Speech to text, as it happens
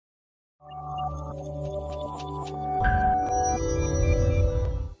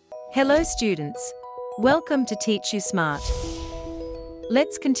Hello students, welcome to Teach You Smart.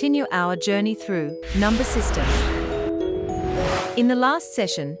 Let's continue our journey through number system. In the last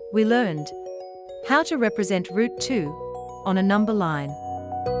session, we learned how to represent root 2 on a number line.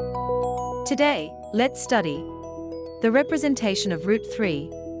 Today, let's study the representation of root 3,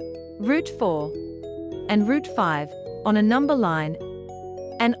 root 4, and root 5 on a number line,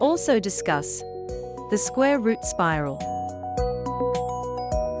 and also discuss the square root spiral.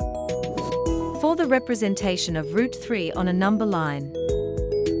 For the representation of root 3 on a number line,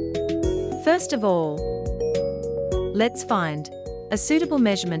 first of all, let's find a suitable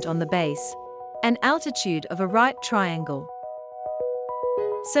measurement on the base and altitude of a right triangle,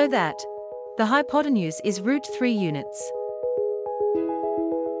 so that the hypotenuse is root 3 units.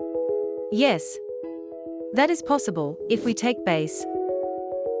 Yes, that is possible if we take base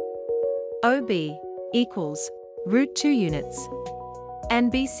OB equals root 2 units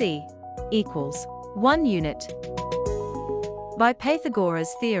and BC equals 1 unit. By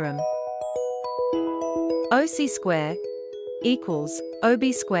Pythagoras' theorem, OC square equals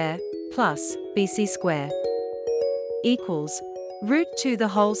OB square plus BC square equals root 2 the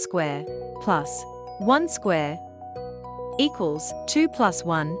whole square plus 1 square equals 2 plus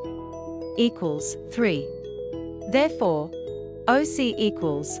 1 equals 3. Therefore, OC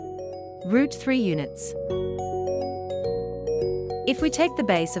equals root 3 units. If we take the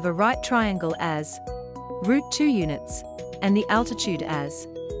base of a right triangle as root 2 units and the altitude as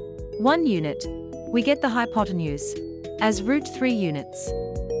 1 unit, we get the hypotenuse as root 3 units.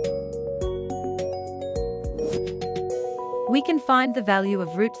 We can find the value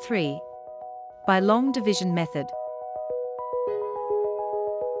of root 3 by long division method.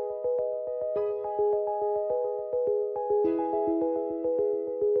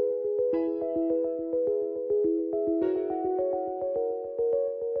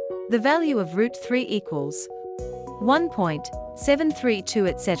 The value of root 3 equals 1.732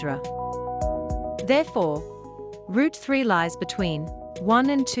 etc. Therefore, root 3 lies between 1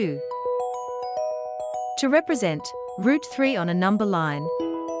 and 2. To represent root 3 on a number line,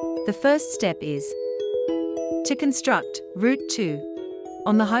 the first step is to construct root 2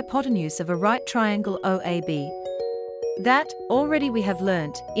 on the hypotenuse of a right triangle OAB. That already we have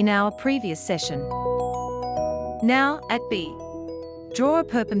learnt in our previous session. Now, at B, draw a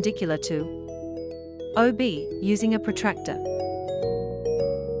perpendicular to OB using a protractor.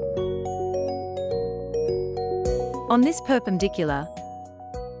 On this perpendicular,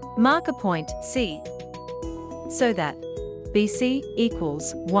 mark a point C so that BC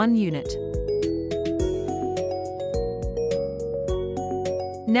equals 1 unit.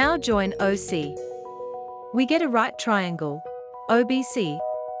 Now join OC. We get a right triangle, OBC.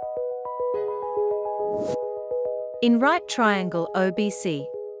 In right triangle OBC,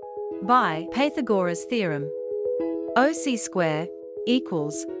 by Pythagoras' theorem, OC square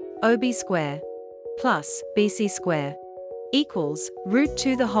equals OB square plus BC square equals root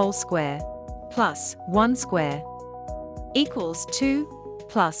 2 the whole square plus 1 square equals 2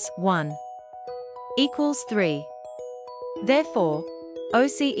 plus 1 equals 3. Therefore,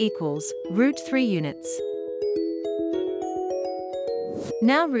 OC equals root 3 units.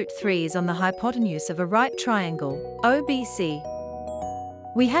 Now root 3 is on the hypotenuse of a right triangle, OBC.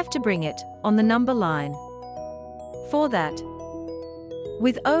 We have to bring it on the number line. For that,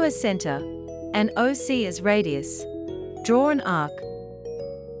 with O as center and OC as radius, draw an arc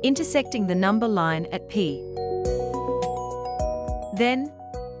intersecting the number line at P. Then,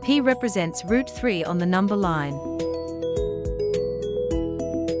 P represents root 3 on the number line.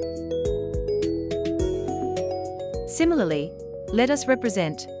 Similarly, let us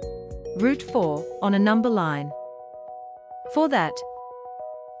represent root 4 on a number line. For that,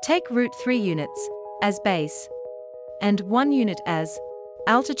 take root 3 units as base and 1 unit as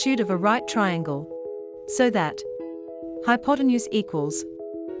altitude of a right triangle, so that hypotenuse equals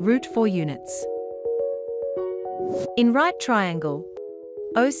root 4 units. In right triangle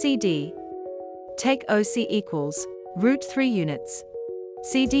OCD, take OC equals root 3 units,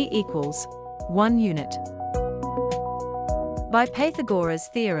 CD equals 1 unit. By Pythagoras'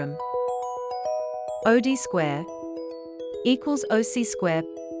 theorem, OD square equals OC square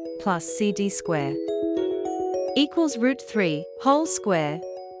plus CD square equals root 3 whole square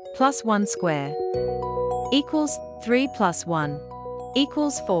plus 1 square equals 3 plus 1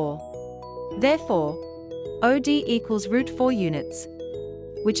 equals 4. Therefore, OD equals root 4 units,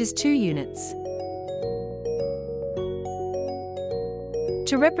 which is 2 units.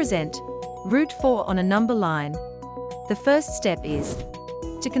 To represent root 4 on a number line, the first step is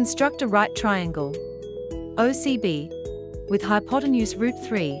To construct a right triangle, OCB, with hypotenuse root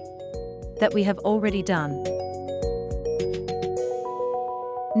 3, that we have already done.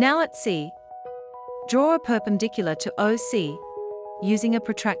 Now at C, draw a perpendicular to OC, using a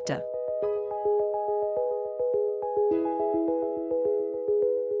protractor.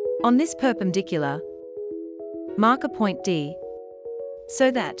 On this perpendicular, mark a point D, so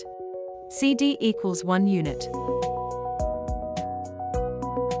that CD equals 1 unit.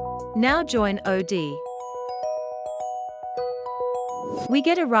 Now join OD. We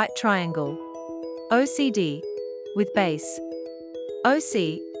get a right triangle, OCD, with base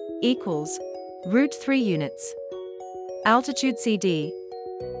OC equals root 3 units, altitude CD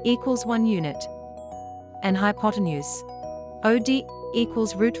equals 1 unit, and hypotenuse OD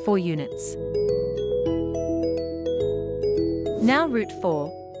equals root 4 units. Now root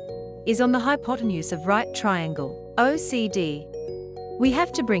 4 is on the hypotenuse of right triangle, OCD. We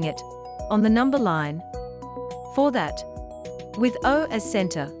have to bring it on the number line. For that, with O as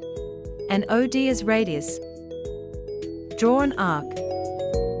center and OD as radius, draw an arc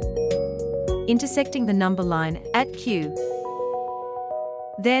intersecting the number line at Q.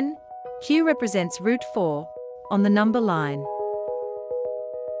 Then, Q represents root 4 on the number line.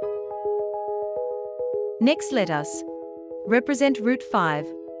 Next, let us represent root 5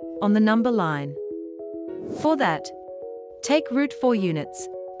 on the number line. For that, take root 4 units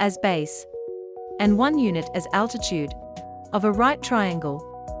as base and 1 unit as altitude of a right triangle,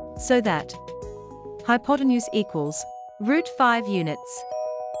 so that hypotenuse equals root 5 units.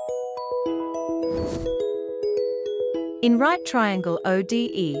 In right triangle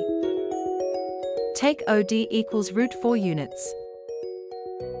ODE, take OD equals root 4 units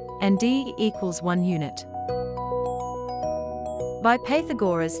and D equals 1 unit. By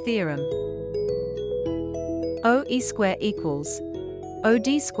Pythagoras' theorem, OE square equals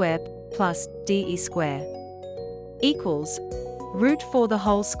OD square plus DE square equals root 4 the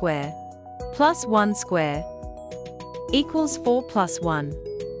whole square plus 1 square equals 4 plus 1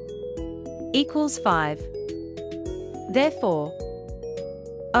 equals 5. Therefore,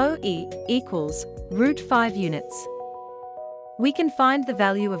 OE equals root 5 units. We can find the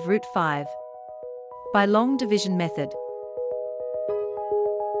value of root 5 by long division method.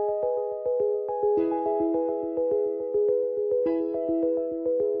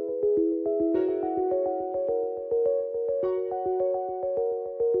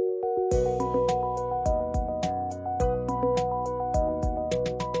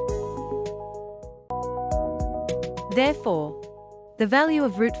 Therefore, the value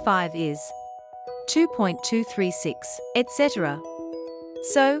of root 5 is 2.236, etc.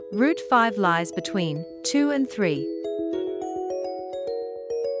 So, root 5 lies between 2 and 3.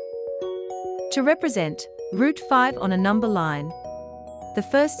 To represent root 5 on a number line, the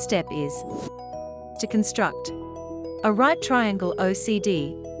first step is to construct a right triangle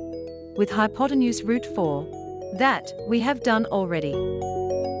OCD with hypotenuse root 4, that we have done already.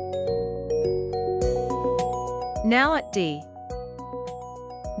 Now at D,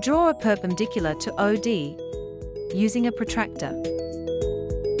 draw a perpendicular to OD using a protractor.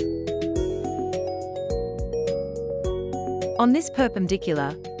 On this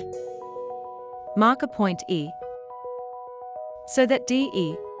perpendicular, mark a point E, so that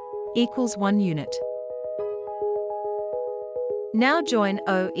DE equals 1 unit. Now join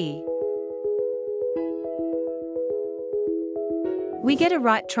OE. We get a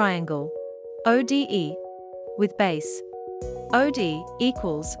right triangle, ODE, with base OD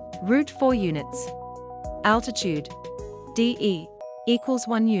equals root 4 units, altitude DE equals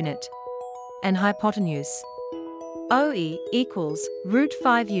 1 unit, and hypotenuse OE equals root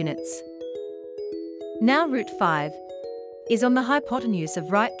 5 units. Now root 5 is on the hypotenuse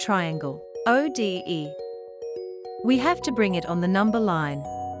of right triangle ODE. We have to bring it on the number line.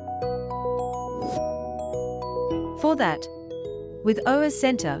 For that, with O as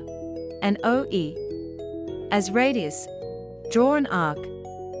center and OE as radius, draw an arc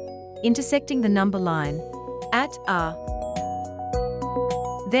intersecting the number line at R.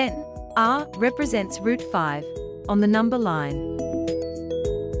 Then, R represents root 5 on the number line.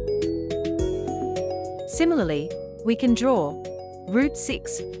 Similarly, we can draw root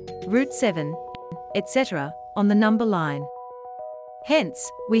 6, root 7, etc. on the number line.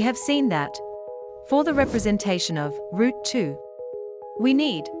 Hence, we have seen that for the representation of root 2, we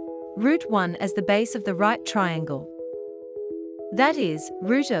need root 1 as the base of the right triangle. That is,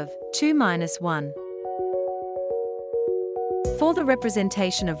 root of 2 minus 1. For the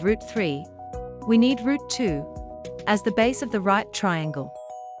representation of root 3, we need root 2 as the base of the right triangle.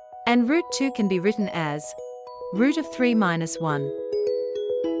 And root 2 can be written as root of 3 minus 1.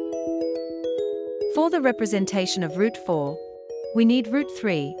 For the representation of root 4, we need root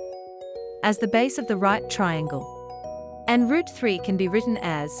 3 as the base of the right triangle. And root 3 can be written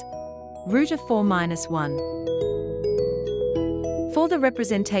as root of 4 minus 1. For the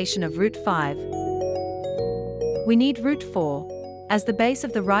representation of root 5, we need root 4 as the base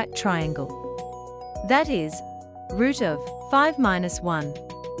of the right triangle. That is, root of 5 minus 1.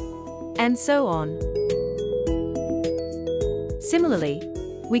 And so on. Similarly,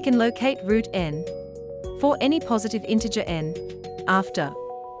 we can locate root n for any positive integer n after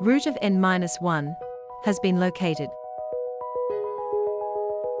root of n minus 1 has been located.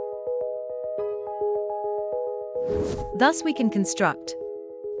 Thus we can construct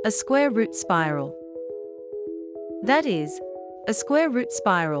a square root spiral. That is, a square root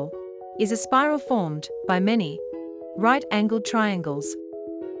spiral is a spiral formed by many right-angled triangles,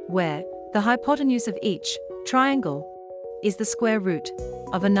 where the hypotenuse of each triangle is the square root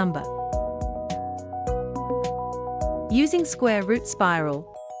of a number. Using square root spiral,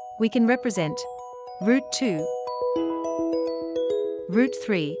 we can represent root 2, root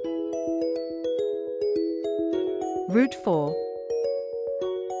 3, root 4,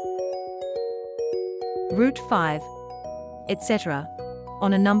 root 5, etc.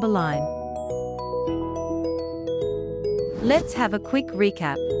 on a number line. Let's have a quick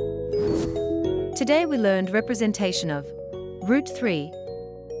recap. Today we learned representation of root 3,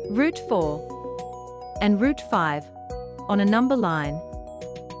 root 4, and root 5 on a number line,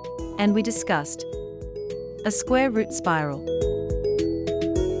 and we discussed a square root spiral.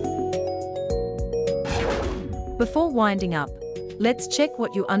 Before winding up, let's check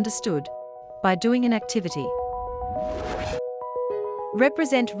what you understood by doing an activity.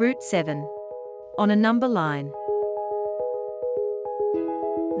 Represent root 7 on a number line.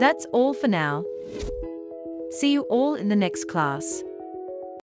 That's all for now. See you all in the next class.